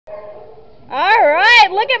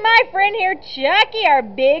look at my friend here, Chucky, our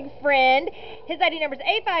big friend. His ID number is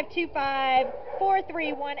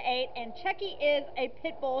A5254318, and Chucky is a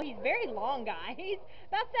pit bull. He's a very long guy. He's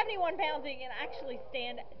about 71 pounds, so he can actually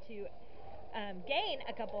stand to gain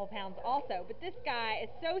a couple of pounds also. But this guy is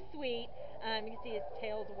so sweet. You can see his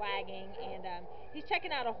tail's wagging, and he's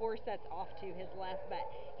checking out a horse that's off to his left, but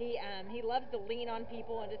he loves to lean on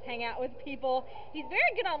people and just hang out with people. He's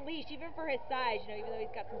very good on leash, even for his size. You know, even though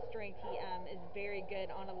he's got some strength, he is very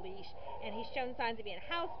good on a leash, and he's shown signs of being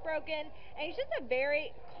housebroken, and he's just a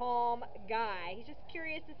very calm guy. He's just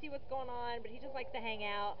curious to see what's going on, but he just likes to hang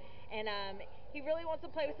out, and he really wants to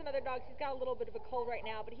play with some other dogs. He's got a little bit of a cold right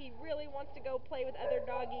now, but he really wants to go play with other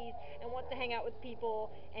doggies and wants to hang out with people.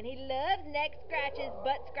 And he loves neck scratches,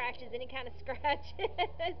 butt scratches, any kind of scratches,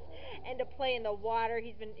 and to play in the water.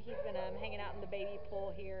 He's been hanging out in the baby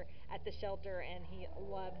pool here at the shelter, and he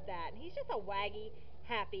loves that. And he's just a waggy,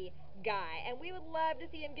 happy guy, and we would love to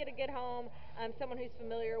see him get a good home. Someone who's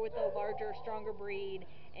familiar with the larger, stronger breed,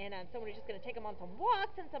 and someone who's just going to take him on some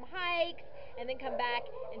walks and some hikes, and then come back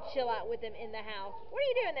and chill out with him in the house. What are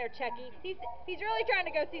you doing there, Chucky? He's really trying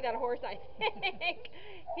to go see that horse, I think.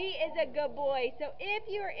 He is a good boy. So if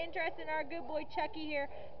you are interested in our good boy Chucky here,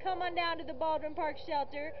 come on down to the Baldwin Park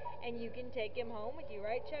shelter, and you can take him home with you,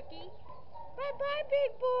 right, Chucky? Bye-bye,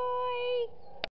 big boy.